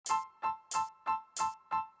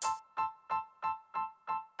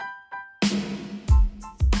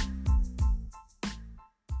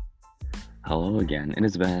Hello again. It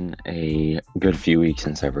has been a good few weeks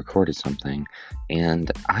since I've recorded something,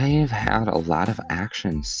 and I've had a lot of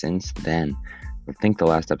action since then. I think the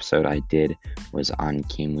last episode I did was on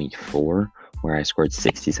game week 4, where I scored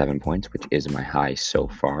 67 points, which is my high so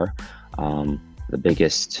far. The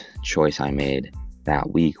biggest choice I made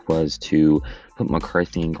that week was to put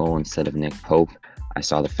McCarthy in goal instead of Nick Pope. I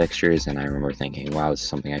saw the fixtures, and I remember thinking, wow, this is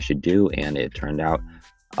something I should do, and it turned out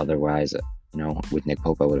otherwise. With Nick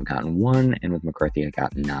Pope, I would have gotten 1, and with McCarthy, I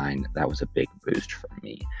got 9. That was a big boost for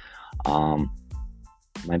me.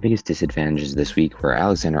 My biggest disadvantages this week were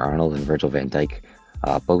Alexander Arnold and Virgil van Dijk,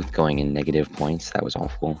 both going in negative points. That was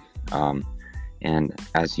awful. And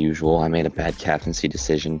as usual, I made a bad captaincy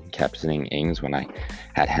decision, captaining Ings when I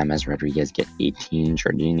had James Rodriguez get 18,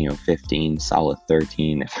 Jorginho 15, Salah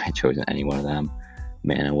 13. If I had chosen any one of them,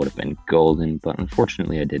 man, I would have been golden. But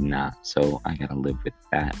unfortunately, I did not, so I gotta live with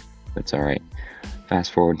that. That's all right.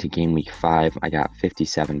 Fast forward to game week 5, I got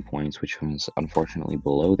 57 points, which was unfortunately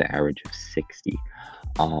below the average of 60.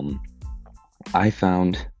 I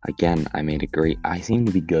found, again, I seem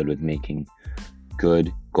to be good with making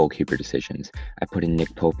good goalkeeper decisions. I put in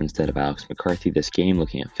Nick Pope instead of Alex McCarthy this game,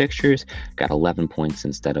 looking at fixtures, got 11 points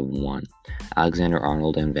instead of 1. Alexander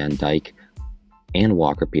Arnold and Van Dijk and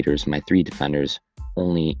Walker Peters, my 3 defenders,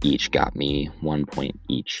 only each got me 1 point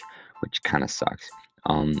each, which kind of sucks.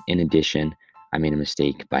 In addition, I made a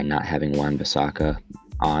mistake by not having Wan-Bissaka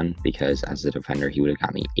on, because as a defender, he would have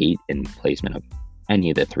got me 8 in placement of any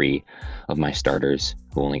of the 3 of my starters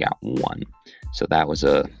who only got 1. So that was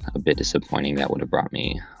a bit disappointing. That would have brought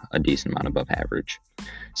me a decent amount above average.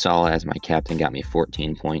 Salah as my captain got me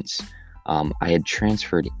 14 points. I had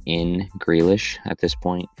transferred in Grealish at this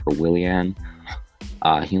point for Willian.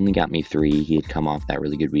 He only got me 3. He had come off that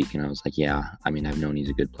really good week, and I was like, I've known he's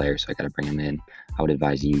a good player, so I got to bring him in. I would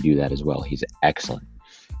advise you do that as well. He's excellent.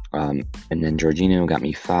 And then Jorginho got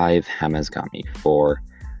me 5. James got me 4.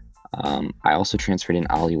 I also transferred in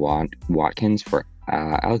Ollie Watkins for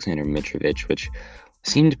Alexander Mitrovic, which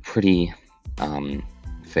seemed pretty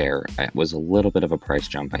fair. It was a little bit of a price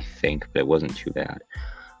jump, I think, but it wasn't too bad.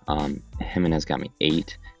 Jimenez got me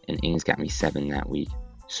 8, and Ings got me 7 that week.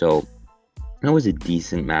 So that was a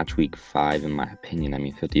decent match week 5, in my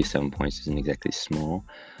opinion. 57 points isn't exactly small.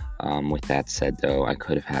 With that said, though, I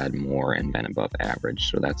could have had more and been above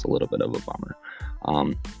average, so that's a little bit of a bummer.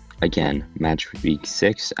 Again, match week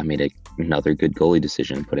 6, I made another good goalie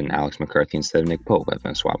decision, put in Alex McCarthy instead of Nick Pope. I've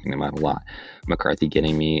been swapping them out a lot. McCarthy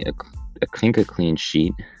getting me, a clean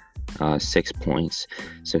sheet, 6 points.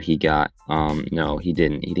 So he got, no, he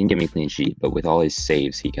didn't. He didn't get me a clean sheet, but with all his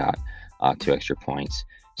saves, he got 2 extra points.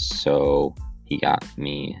 So he got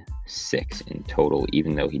me 6 in total,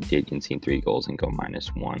 even though he did concede 3 goals and go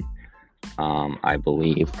 -1, I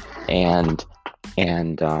believe.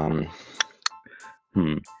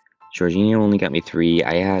 Jorginho only got me 3.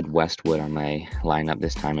 I had Westwood on my lineup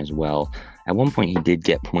this time as well. At one point, he did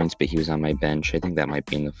get points, but he was on my bench. I think that might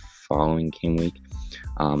be in the following game week.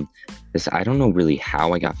 I don't know really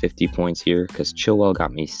how I got 50 points here, because Chilwell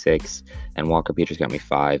got me 6 and Walker Peters got me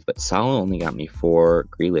 5, but Salah only got me 4,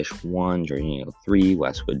 Grealish 1, Jorginho 3,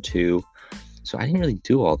 Westwood 2. So I didn't really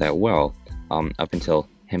do all that well up until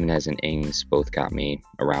Jimenez and Ings both got me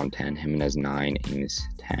around 10. Jimenez 9, Ings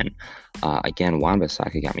 10. Again,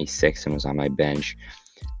 Wan-Bissaka got me 6 and was on my bench.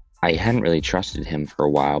 I hadn't really trusted him for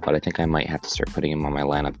a while, but I think I might have to start putting him on my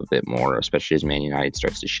lineup a bit more, especially as Man United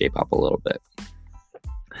starts to shape up a little bit.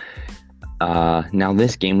 Now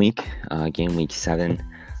this game week 7,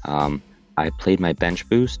 I played my bench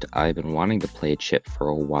boost. I've been wanting to play a chip for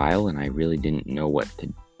a while, and I really didn't know what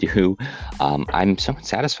to do. I'm somewhat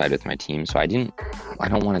satisfied with my team, so I don't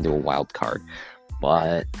want to do a wild card,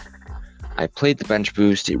 but I played the bench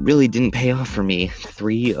boost. It really didn't pay off for me.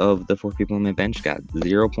 3 of the 4 people on my bench got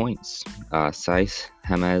 0 points. Saiss,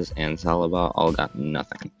 James, and Saliba all got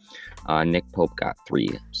nothing. Nick Pope got 3,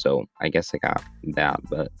 so I guess I got that,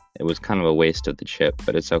 but it was kind of a waste of the chip,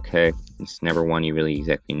 but it's okay. It's never one you really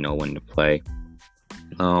exactly know when to play.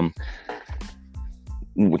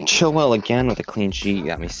 Chilwell again with a clean sheet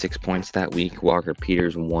got me 6 points that week. Walker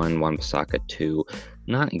Peters 1, Wan-Bissaka 2.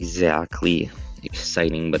 Not exactly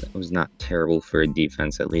exciting, but it was not terrible for a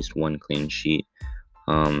defense. At least 1 clean sheet.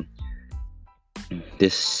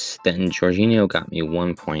 Then Jorginho got me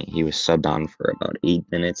 1 point. He was subbed on for about 8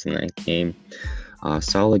 minutes in that game.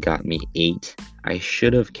 Salah got me 8. I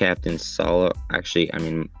should have captained Salah. Actually,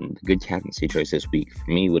 the good captaincy choice this week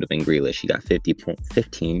for me would have been Grealish. He got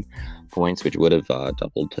 15 points, which would have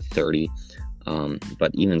doubled to 30.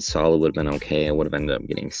 But even Salah would have been okay. I would have ended up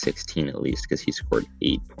getting 16 at least, because he scored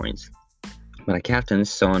 8 points. But I captained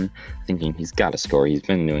Son, thinking he's got to score. He's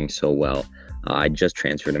been doing so well. I just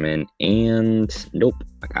transferred him in, and nope,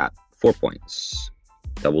 I got 4 points.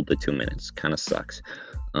 Doubled the 2 minutes. Kind of sucks.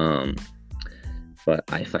 But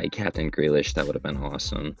if I captained Grealish, that would have been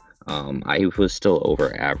awesome. I was still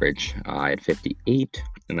over average. I had 58,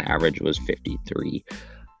 and the average was 53.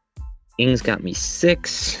 Ings got me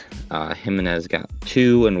 6. Jimenez got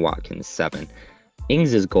 2, and Watkins 7.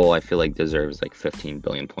 Ings' goal, I feel like, deserves like 15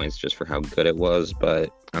 billion points just for how good it was, but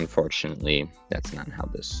unfortunately, that's not how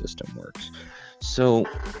this system works. So,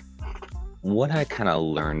 what I kind of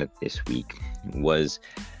learned this week was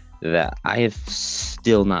that I have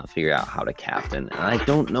still not figured out how to captain, and I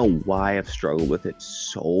don't know why I've struggled with it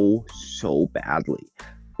so badly,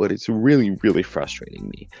 but it's really, really frustrating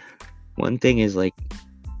me. One thing is, like,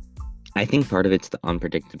 I think part of it's the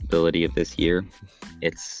unpredictability of this year.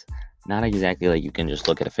 It's not exactly like you can just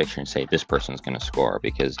look at a fixture and say this person's going to score,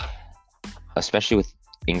 because especially with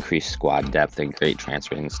increased squad depth and great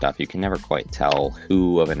transfers and stuff, you can never quite tell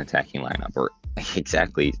who of an attacking lineup, or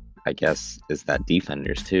exactly, I guess, is that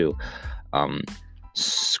defenders too,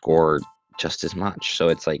 score just as much. So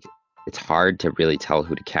it's like, it's hard to really tell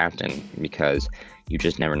who to captain because you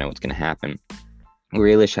just never know what's going to happen.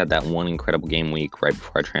 Grealish had that one incredible game week right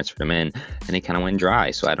before I transferred him in, and he kind of went dry.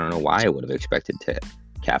 So I don't know why I would have expected to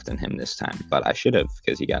captain him this time, but I should have,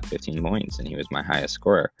 because he got 15 points and he was my highest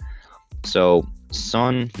scorer. So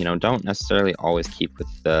Son, don't necessarily always keep with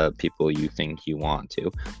the people you think you want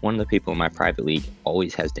to. One of the people in my private league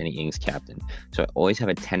always has Danny Ings captain, so I always have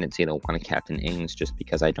a tendency to want to captain Ings just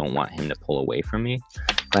because I don't want him to pull away from me.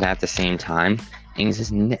 But at the same time,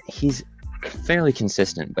 Ings he's fairly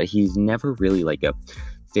consistent, but he's never really like a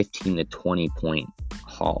 15 to 20 point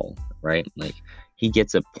haul, right? Like, he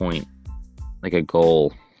gets a point, like a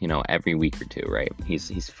goal, every week or two, right?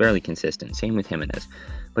 He's fairly consistent. Same with Jimenez,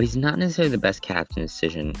 but he's not necessarily the best captain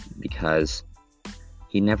decision because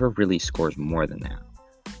he never really scores more than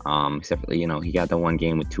that. Except for, he got the one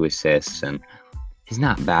game with 2 assists, and he's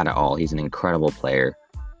not bad at all. He's an incredible player.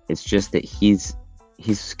 It's just that his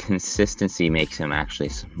consistency makes him actually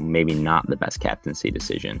maybe not the best captaincy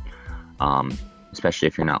decision, especially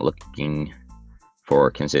if you're not looking for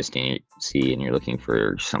consistency and you're looking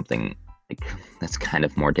for something that's kind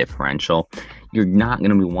of more differential. You're not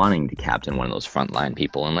going to be wanting to captain one of those frontline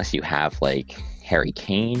people unless you have like Harry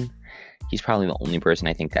Kane. He's probably the only person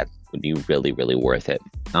I think that would be really, really worth it.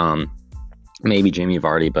 Maybe Jamie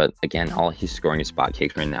Vardy, but again, all he's scoring is spot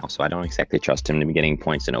kicks right now, so I don't exactly trust him to be getting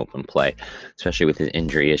points in open play, especially with his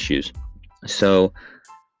injury issues. So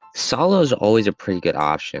Salah is always a pretty good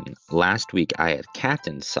option. Last week I had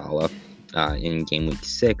captained Salah in game week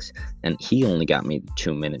 6, and he only got me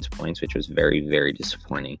 2 minutes points, which was very, very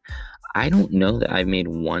disappointing. I don't know that I've made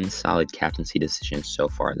one solid captaincy decision so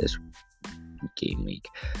far this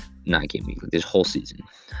this whole season.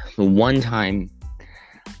 The one time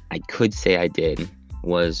I could say I did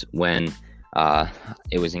was when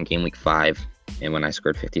it was in game week 5, and when I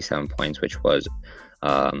scored 57 points, which was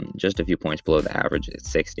just a few points below the average at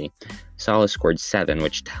 60. Salah scored 7,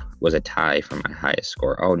 which was a tie for my highest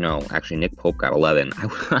score. Oh no, actually Nick Pope got 11.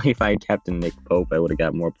 If I had captained Nick Pope, I would have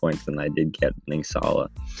got more points than I did captaining Salah.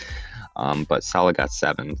 But Salah got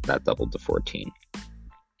 7, that doubled to 14.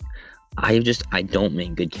 I don't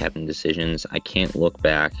make good captain decisions. I can't look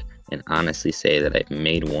back and honestly say that I've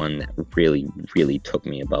made one that really, really took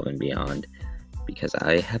me above and beyond, because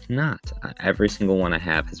I have not. Every single one I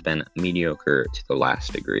have has been mediocre to the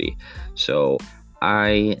last degree. So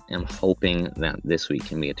I am hoping that this week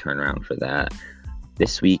can be a turnaround for that.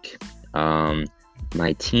 This week,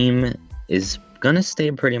 my team is going to stay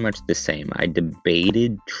pretty much the same. I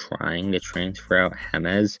debated trying to transfer out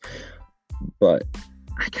Jimenez, but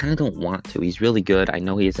I kind of don't want to. He's really good. I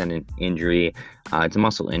know he has an injury. It's a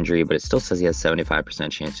muscle injury, but it still says he has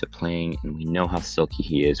 75% chance of playing, and we know how silky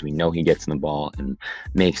he is. We know he gets in the ball and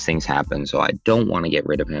makes things happen, so I don't want to get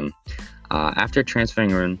rid of him. After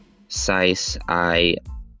transferring in Saiss,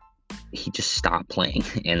 he just stopped playing,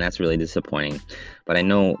 and that's really disappointing. But I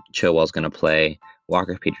know Chilwell's going to play.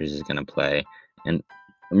 Walker Peters is going to play, and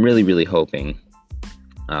I'm really, really hoping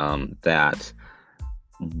that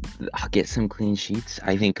I'll get some clean sheets.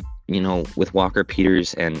 I think, with Walker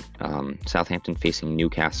Peters and Southampton facing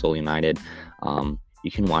Newcastle United,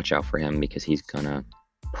 you can watch out for him because he's going to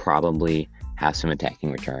probably have some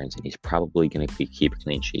attacking returns and he's probably going to keep a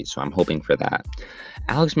clean sheet. So I'm hoping for that.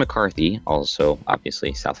 Alex McCarthy, also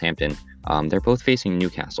obviously Southampton, they're both facing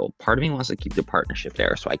Newcastle. Part of me wants to keep the partnership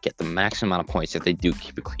there so I get the maximum amount of points if they do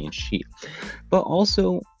keep a clean sheet. But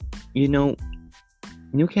also,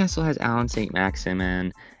 Newcastle has Alan St.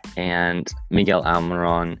 Maximin and Miguel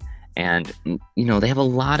Almiron And, they have a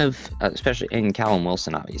lot of, especially in Callum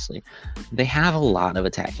Wilson, obviously, they have a lot of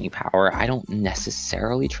attacking power. I don't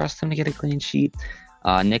necessarily trust them to get a clean sheet.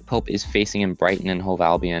 Nick Pope is facing in Brighton and Hove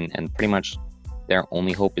Albion, and pretty much their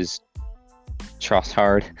only hope is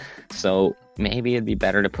Trossard. So maybe it'd be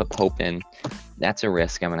better to put Pope in. That's a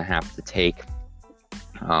risk I'm going to have to take.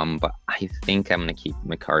 But I think I'm going to keep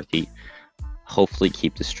McCarthy, hopefully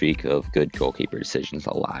keep the streak of good goalkeeper decisions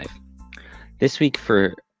alive. This week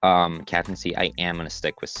for captaincy, I am going to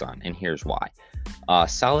stick with Son, and here's why.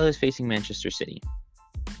 Salah is facing Manchester City.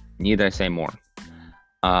 Need I say more?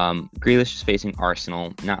 Grealish is facing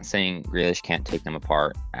Arsenal. Not saying Grealish can't take them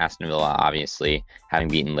apart. Aston Villa, obviously, having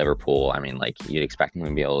beaten Liverpool, you'd expect him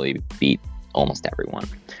to be able to beat almost everyone.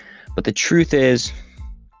 But the truth is,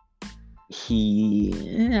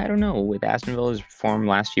 I don't know, with Aston Villa's form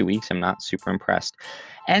last few weeks, I'm not super impressed.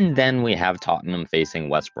 And then we have Tottenham facing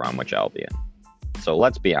West Bromwich Albion. So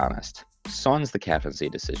let's be honest. Son's the captaincy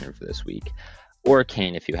decision for this week. Or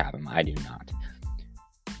Kane if you have him. I do not.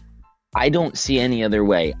 I don't see any other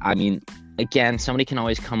way. Again, somebody can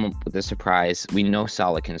always come up with a surprise. We know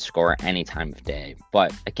Salah can score any time of day.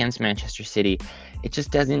 But against Manchester City, it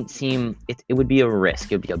just doesn't seem... It would be a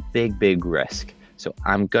risk. It would be a big, big risk. So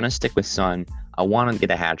I'm going to stick with Son. I want to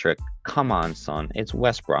get a hat trick. Come on, Son. It's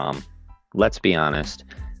West Brom. Let's be honest.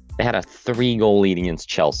 They had a 3-goal lead against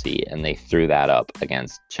Chelsea, and they threw that up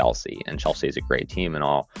against Chelsea. And Chelsea is a great team and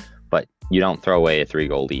all, but you don't throw away a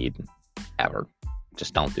 3-goal lead ever.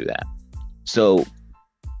 Just don't do that. So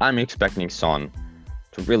I'm expecting Son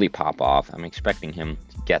to really pop off. I'm expecting him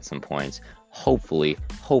to get some points. Hopefully,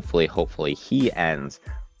 he ends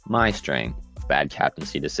my string of bad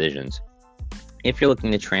captaincy decisions. If you're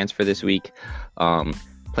looking to transfer this week,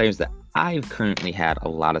 players that I've currently had a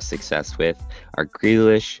lot of success with are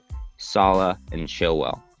Grealish, Salah, and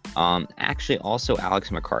Chilwell. Actually, also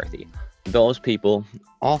Alex McCarthy. Those people,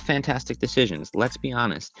 all fantastic decisions. Let's be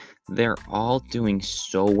honest. They're all doing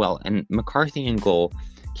so well. And McCarthy in goal,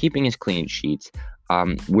 keeping his clean sheets.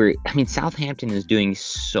 Southampton is doing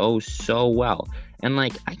so well. And, I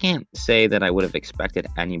can't say that I would have expected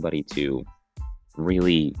anybody to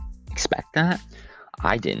really expect that.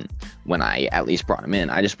 I didn't when I at least brought him in.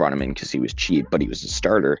 I just brought him in because he was cheap, but he was a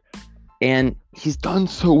starter. And he's done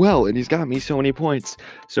so well, and he's got me so many points.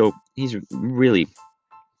 So he's really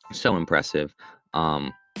so impressive.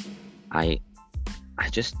 I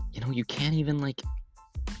just, you can't even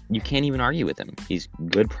argue with him. He's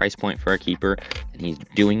good price point for a keeper, and he's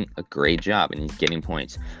doing a great job, and he's getting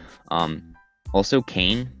points. Also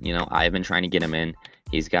Kane, I've been trying to get him in.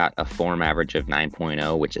 He's got a form average of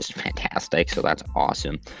 9.0, which is fantastic, so that's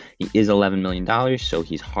awesome. He is $11 million, so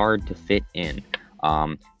he's hard to fit in.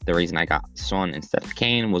 The reason I got Son instead of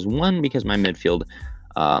Kane was, one, because my midfield,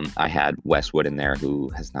 I had Westwood in there, who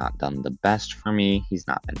has not done the best for me. He's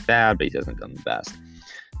not been bad, but he hasn't done the best.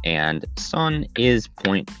 And Son is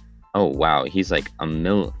he's like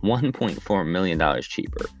 $1.4 million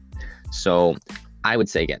cheaper. So I would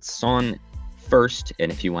say get Son first,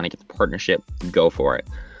 and if you want to get the partnership, go for it.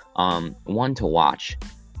 One to watch,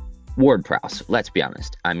 Ward-Prowse. Let's be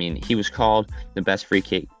honest. He was called the best free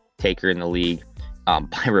kick taker in the league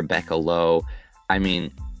by Rebecca Lowe.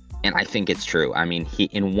 And I think it's true. He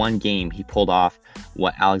in one game he pulled off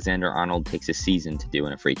what Alexander-Arnold takes a season to do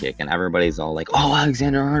in a free kick, and everybody's all like, "Oh,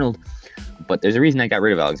 Alexander-Arnold!" But there's a reason I got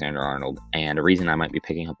rid of Alexander-Arnold, and a reason I might be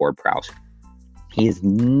picking up Ward-Prowse. He is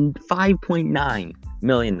 $5.9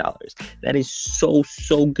 million. That is so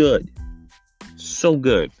good. So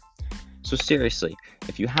good. So seriously,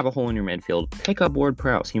 if you have a hole in your midfield, pick up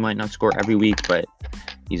Ward-Prowse. He might not score every week, but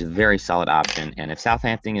he's a very solid option. And if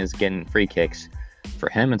Southampton is getting free kicks, for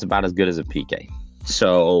him, it's about as good as a PK.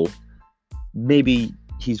 So maybe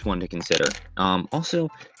he's one to consider. Also,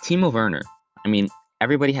 Timo Werner.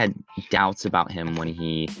 Everybody had doubts about him when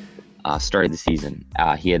he started the season.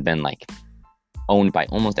 He had been owned by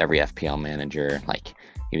almost every FPL manager.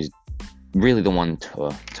 He was really the one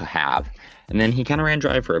to have. And then he kind of ran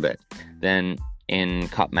dry for a bit. Then in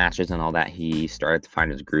cup matches and all that, he started to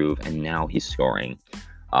find his groove, and now he's scoring.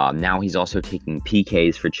 Now he's also taking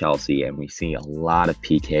PKs for Chelsea, and we see a lot of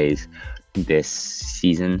PKs this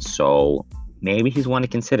season, so maybe he's one to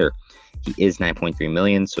consider. He is 9.3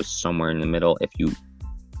 million, so somewhere in the middle. If you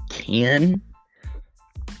can,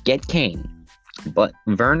 get Kane. But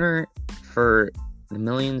Werner, for the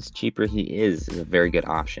millions cheaper he is a very good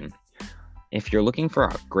option. If you're looking for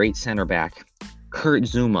a great center back, Kurt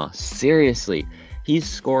Zouma. Seriously, he's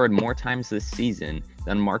scored more times this season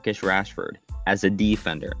than Marcus Rashford as a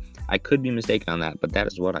defender. I could be mistaken on that, but that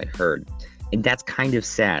is what I heard. And that's kind of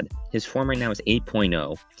sad. His form right now is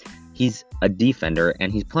 8.0. he's a defender,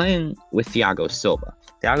 and he's playing with Thiago Silva.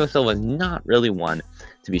 Thiago Silva is not really one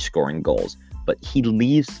to be scoring goals, but he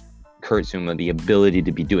leaves Kurt Zouma the ability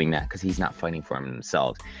to be doing that because he's not fighting for him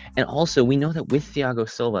himself. And also, we know that with Thiago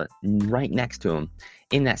Silva right next to him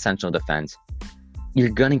in that central defense, you're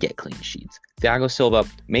going to get clean sheets. Thiago Silva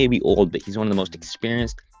may be old, but he's one of the most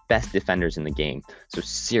experienced, best defenders in the game. So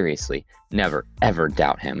seriously, never, ever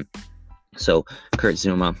doubt him. So Kurt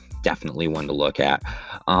Zouma, definitely one to look at.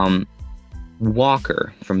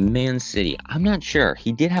 Walker from Man City, I'm not sure.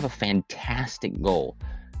 He did have a fantastic goal,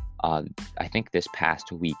 I think this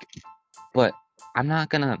past week, but I'm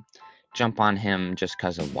not going to jump on him just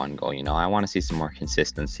because of one goal. I want to see some more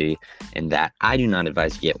consistency in that. I do not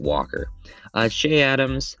advise you get Walker. Shea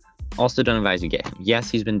Adams, also don't advise you get him.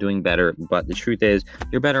 Yes, he's been doing better, but the truth is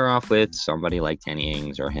you're better off with somebody like Danny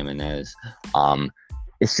Ings or Jimenez.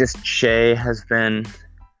 It's just Shea has been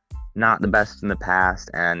not the best in the past,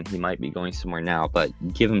 and he might be going somewhere now, but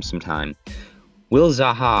give him some time. Will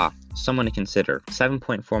Zaha, someone to consider.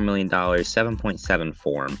 $7.4 million, 7.7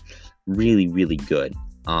 form. Really, really good.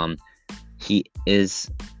 He is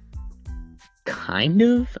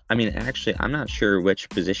actually, I'm not sure which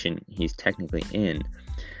position he's technically in,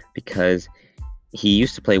 because he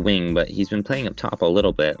used to play wing, but he's been playing up top a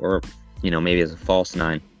little bit, or, maybe as a false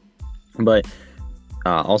nine. But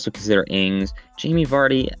also consider Ings. Jamie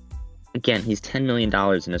Vardy, again, he's $10 million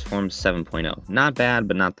and his form's 7.0. Not bad,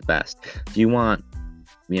 but not the best. If you want,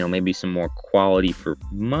 maybe some more quality for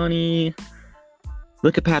money,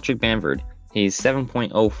 look at Patrick Bamford. He's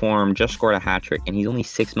 7.0 form, just scored a hat-trick, and he's only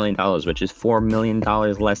 $6 million, which is $4 million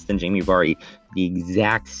less than Jamie Vardy. The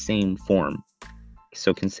exact same form.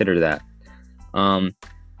 So consider that.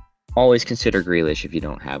 Always consider Grealish if you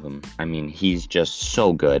don't have him. He's just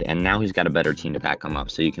so good, and now he's got a better team to back him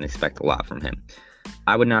up, so you can expect a lot from him.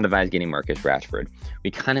 I would not advise getting Marcus Rashford.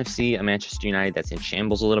 We kind of see a Manchester United that's in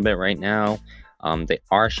shambles a little bit right now. They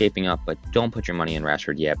are shaping up, but don't put your money in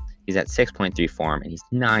Rashford yet. He's at 6.3 form, and he's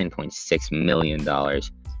 $9.6 million.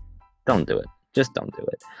 Don't do it. Just don't do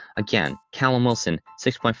it. Again, Callum Wilson,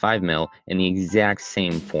 6.5 mil in the exact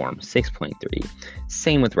same form, 6.3.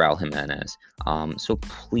 Same with Raul Jimenez. So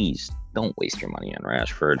please don't waste your money on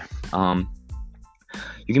Rashford.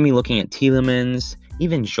 You're going to be looking at Tielemans.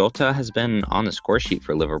 Even Jota has been on the score sheet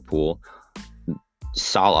for Liverpool.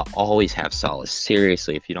 Salah, always have Salah.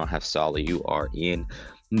 Seriously, if you don't have Salah, you are in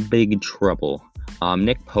big trouble.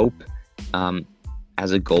 Nick Pope,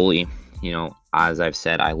 as a goalie, as I've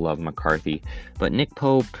said, I love McCarthy, but Nick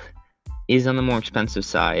Pope is on the more expensive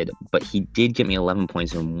side, but he did get me 11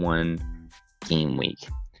 points in one game week.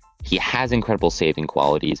 He has incredible saving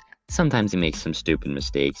qualities. Sometimes he makes some stupid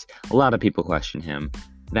mistakes. A lot of people question him.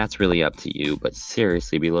 That's really up to you, but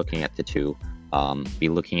seriously, be looking at the two. Be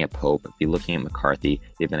looking at Pope, be looking at McCarthy.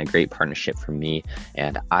 They've been a great partnership for me,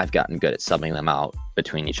 and I've gotten good at subbing them out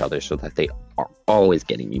between each other so that they are always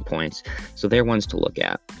getting me points. So they're ones to look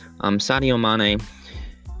at. Sadio Mane,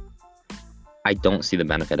 I don't see the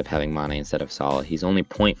benefit of having Mane instead of Salah. He's only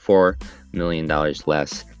 $0.4 million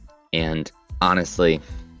less, and honestly,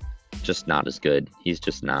 just not as good. He's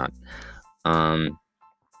just not.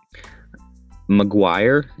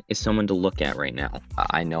 Maguire is someone to look at right now.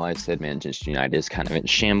 I know I've said Manchester United is kind of in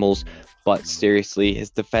shambles, but seriously, his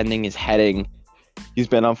defending is heading. He's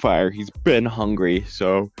been on fire. He's been hungry,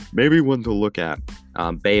 so maybe one to look at.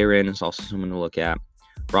 Bayern is also someone to look at.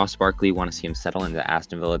 Ross Barkley, want to see him settle into the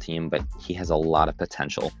Aston Villa team, but he has a lot of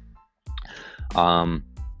potential.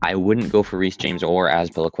 I wouldn't go for Reece James or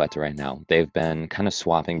Azpilicueta right now. They've been kind of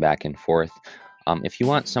swapping back and forth. If you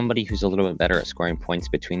want somebody who's a little bit better at scoring points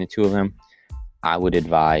between the two of them, I would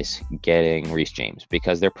advise getting Reece James,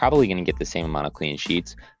 because they're probably going to get the same amount of clean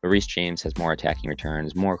sheets, but Reece James has more attacking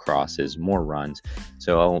returns, more crosses, more runs.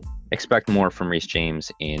 So I'll expect more from Reece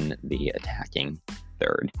James in the attacking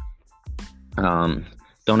third. Don't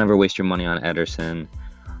ever waste your money on Ederson.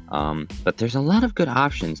 But there's a lot of good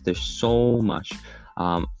options. There's so much.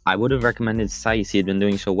 I would have recommended Saiss. He had been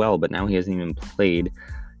doing so well, but now he hasn't even played.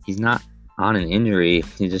 He's not on an injury.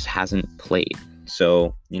 He just hasn't played.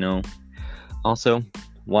 So, Also,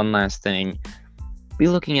 one last thing, be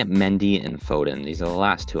looking at Mendy and Foden. These are the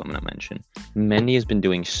last two I'm going to mention. Mendy has been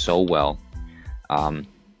doing so well.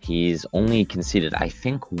 He's only conceded, I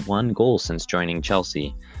think, one goal since joining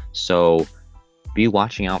Chelsea. So be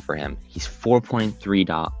watching out for him. He's $4.3.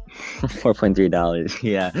 $4.3.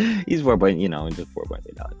 Yeah, he's just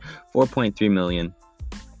 $4.3. $4.3 million.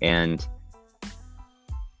 And,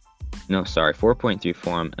 4.3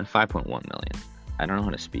 for him and 5.1 million. I don't know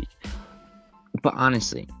how to speak. But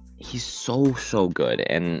honestly, he's so good,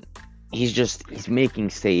 and he's making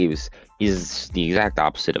saves. He's the exact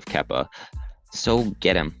opposite of Kepa. So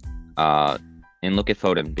get him. And look at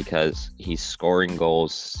Foden because he's scoring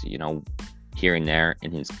goals, here and there,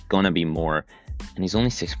 and he's gonna be more. And he's only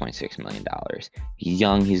 $6.6 million. He's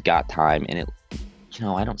young, he's got time, and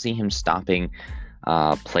I don't see him stopping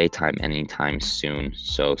playtime anytime soon.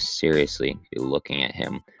 So seriously, be looking at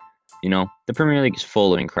him. The Premier League is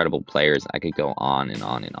full of incredible players. I could go on and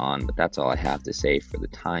on and on, but that's all I have to say for the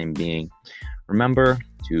time being. Remember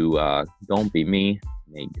to don't be me.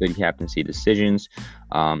 Make good captaincy decisions.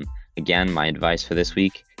 Again, my advice for this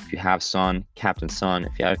week: if you have Son, captain Son.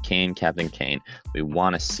 If you have Kane, captain Kane. We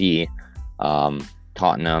want to see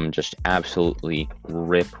Tottenham just absolutely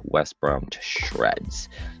rip West Brom to shreds.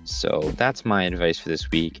 So that's my advice for this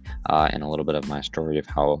week, and a little bit of my story of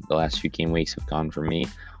how the last few game weeks have gone for me.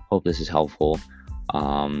 Hope this is helpful,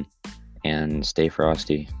 and stay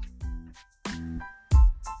frosty.